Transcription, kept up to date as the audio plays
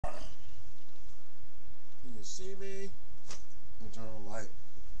you see me? Let me turn on the light.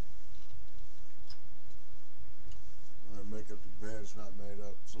 Alright, make up the bed. It's not made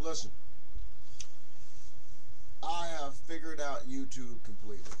up. So listen. I have figured out YouTube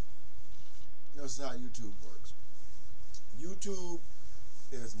completely. This is how YouTube works. YouTube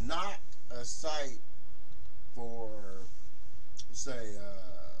is not a site for, say,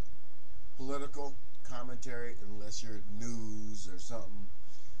 political commentary, unless you're news or something.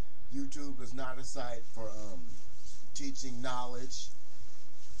 YouTube is not a site for teaching knowledge,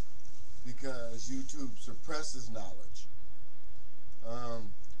 because YouTube suppresses knowledge.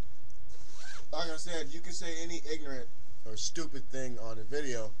 Like I said, you can say any ignorant or stupid thing on a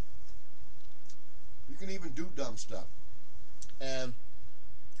video. You can even do dumb stuff, and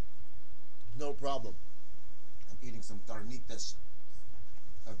no problem. I'm eating some carnitas.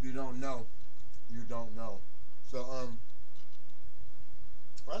 If you don't know, you don't know. So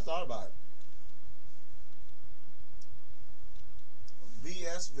I thought about it.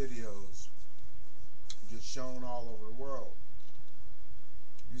 BS videos just shown all over the world.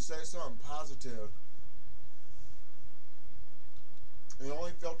 You say something positive, it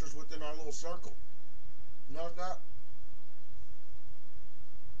only filters within our little circle. You know that?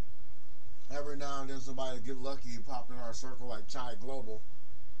 Every now and then somebody get lucky and pop in our circle, like Chai Global.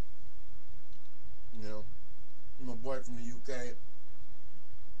 You know, my boy from the UK.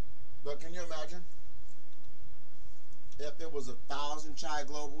 But can you imagine if there was 1,000 Chai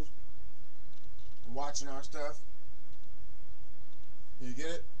Globals watching our stuff? You get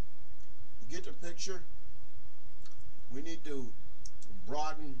it? You get the picture? We need to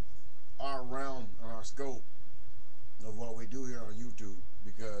broaden our realm and our scope of what we do here on YouTube,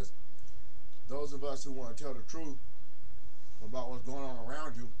 because those of us who want to tell the truth about what's going on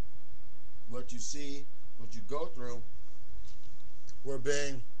around you, what you see, what you go through, we're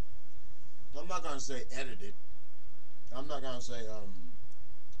being, I'm not going to say edited, I'm not going to say,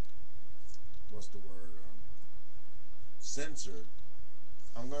 what's the word, censored.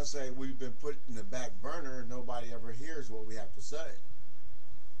 I'm going to say we've been put in the back burner and nobody ever hears what we have to say.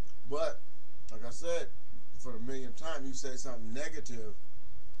 But, like I said, for the millionth time, you say something negative,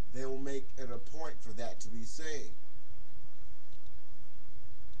 they will make it a point for that to be seen.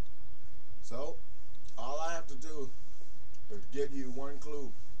 So, all I have to do is give you one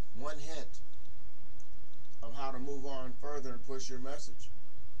clue, one hint of how to move on further and push your message.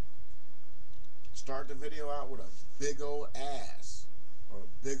 Start the video out with a big old ass, or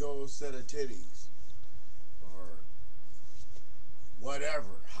a big old set of titties, or whatever,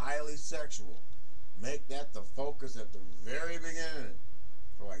 highly sexual. Make that the focus at the very beginning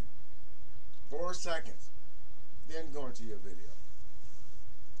for like 4 seconds, then go into your video.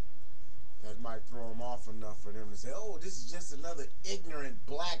 That might throw them off enough for them to say, oh, this is just another ignorant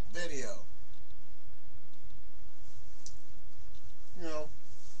black video. You know,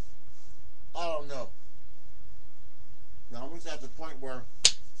 I don't know. Now I'm just at the point where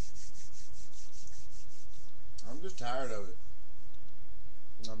I'm just tired of it.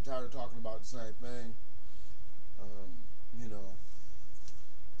 And I'm tired of talking about the same thing. You know,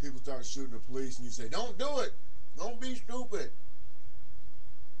 people start shooting the police and you say, don't do it. Don't be stupid.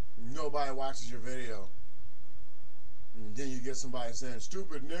 Nobody watches your video. And then you get somebody saying,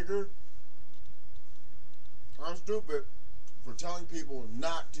 stupid nigger. I'm stupid for telling people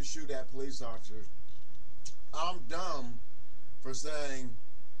not to shoot at police officers. I'm dumb for saying,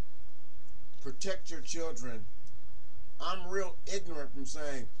 protect your children. I'm real ignorant from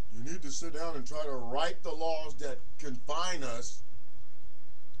saying, you need to sit down and try to write the laws that confine us.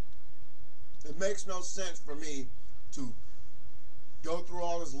 It makes no sense for me to go through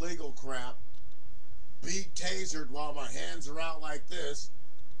all this legal crap, be tasered while my hands are out like this,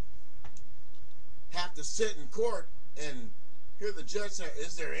 have to sit in court and hear the judge say,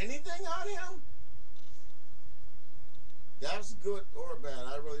 is there anything on him? That's good or bad.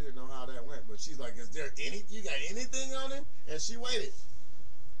 I really didn't know how that went, but she's like, is there any, you got anything on him? And she waited.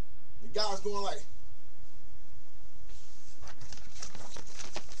 The guy's going like,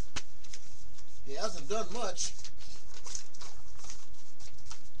 he hasn't done much.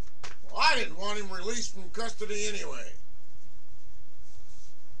 Well, I didn't want him released from custody anyway.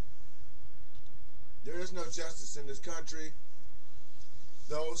 There is no justice in this country.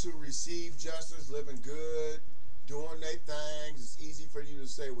 Those who receive justice living good, doing their things. It's easy for you to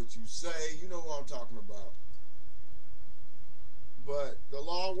say what you say. You know what I'm talking about. But the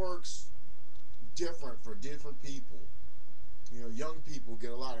law works different for different people. You know, young people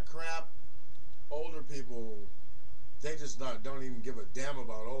get a lot of crap. Older people, they just don't even give a damn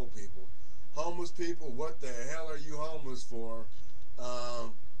about old people. Homeless people, what the hell are you homeless for?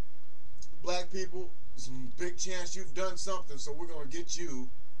 Black people, there's a big chance you've done something, so we're going to get you.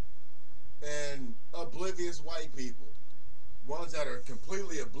 And oblivious white people, ones that are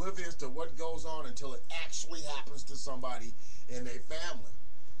completely oblivious to what goes on until it actually happens to somebody in their family.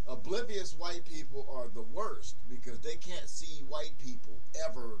 Oblivious white people are the worst because they can't see white people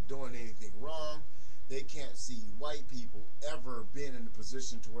ever doing anything wrong. They can't see white people ever being in a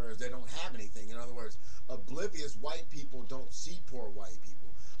position to where they don't have anything. In other words, oblivious white people don't see poor white people.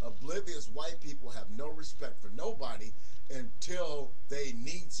 Oblivious white people have no respect for nobody until they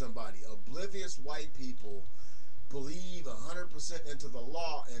need somebody. Oblivious white people believe 100% into the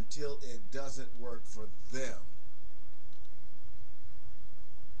law until it doesn't work for them.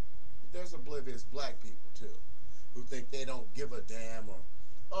 There's oblivious black people too, who think they don't give a damn, or,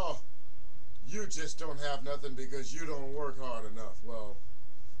 oh, you just don't have nothing because you don't work hard enough. Well,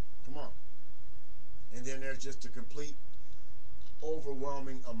 come on. And then there's just a complete,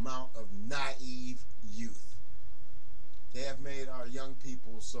 overwhelming amount of naive youth. They have made our young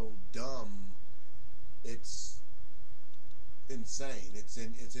people so dumb, it's insane. It's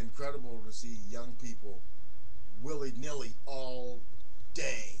incredible to see young people willy-nilly all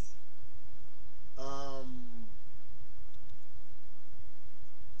day.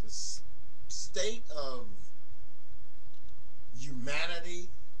 The state of humanity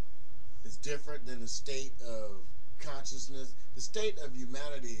is different than the state of consciousness. The state of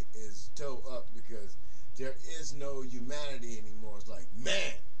humanity is toe up because there is no humanity anymore. It's like,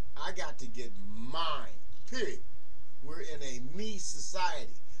 man, I got to get mine, period. We're in a me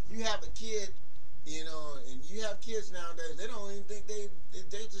society. You have a kid, you know, and you have kids nowadays, they don't even think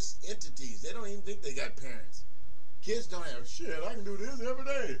they're just entities. They don't even think they got parents. Kids don't have shit. I can do this every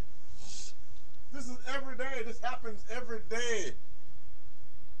day. This is every day. This happens every day.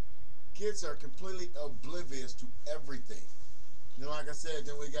 Kids are completely oblivious to everything. You know, like I said,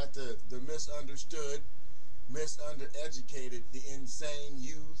 then we got the misunderstood, misundereducated, the insane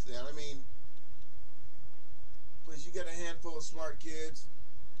youth. And I mean, please, you get a handful of smart kids,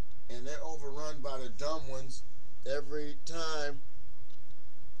 and they're overrun by the dumb ones every time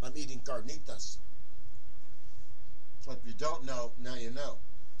I'm eating carnitas. So if you don't know, now you know.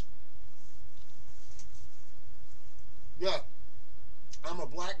 Yeah, I'm a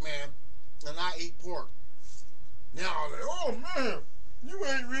black man, and I eat pork. Now I'm like, oh man, you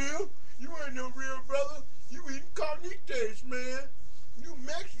ain't real. You ain't no real brother. You eating carnitas, man. You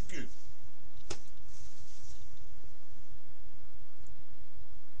Mexican.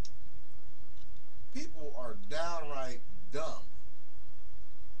 People are downright dumb.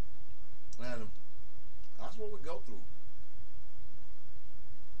 And that's what we go through.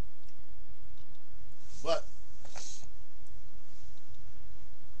 But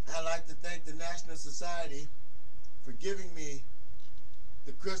I'd like to thank the National Society for giving me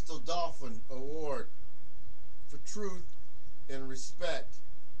the Crystal Dolphin Award for truth and respect.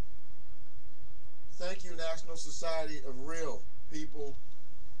 Thank you, National Society of Real People,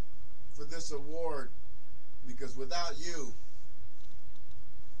 for this award, because without you,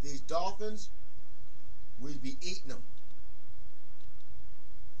 these dolphins, we'd be eating them.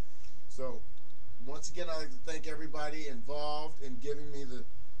 So, once again, I'd like to thank everybody involved in giving me the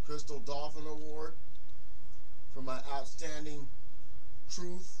Crystal Dolphin Award for my outstanding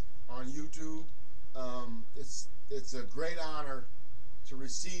truth on YouTube. It's a great honor to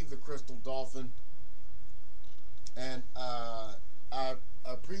receive the Crystal Dolphin, and I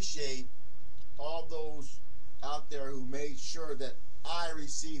appreciate all those out there who made sure that I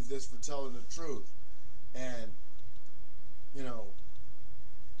received this for telling the truth. And, you know,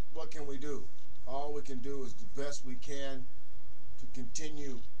 what can we do? All we can do is the best we can to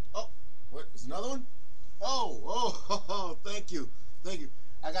continue. Oh, what is another one? Oh, thank you. Thank you.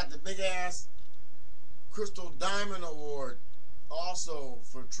 I got the big ass Crystal Diamond Award also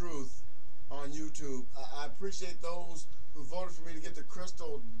for truth on YouTube. I appreciate those who voted for me to get the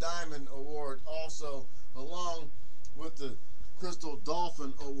Crystal Diamond Award also, along with the Crystal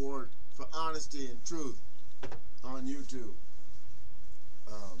Dolphin Award for honesty and truth on YouTube.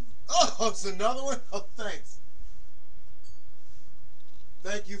 Oh, it's another one? Oh, thanks.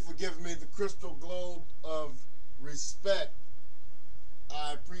 Thank you for giving me the Crystal Globe of Respect.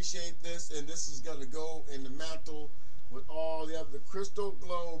 I appreciate this, and this is going to go in the mantle with all the other Crystal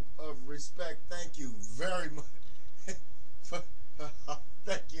Globe of Respect. Thank you very much.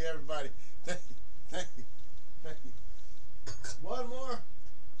 Thank you, everybody. Thank you. Thank you. Thank you. One more.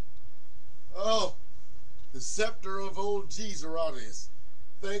 Oh, the Scepter of Old Geezeratius.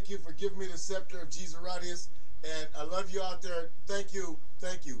 Thank you for giving me the Scepter of Geezeratius, and I love you out there. Thank you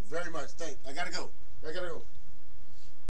very much. I gotta go.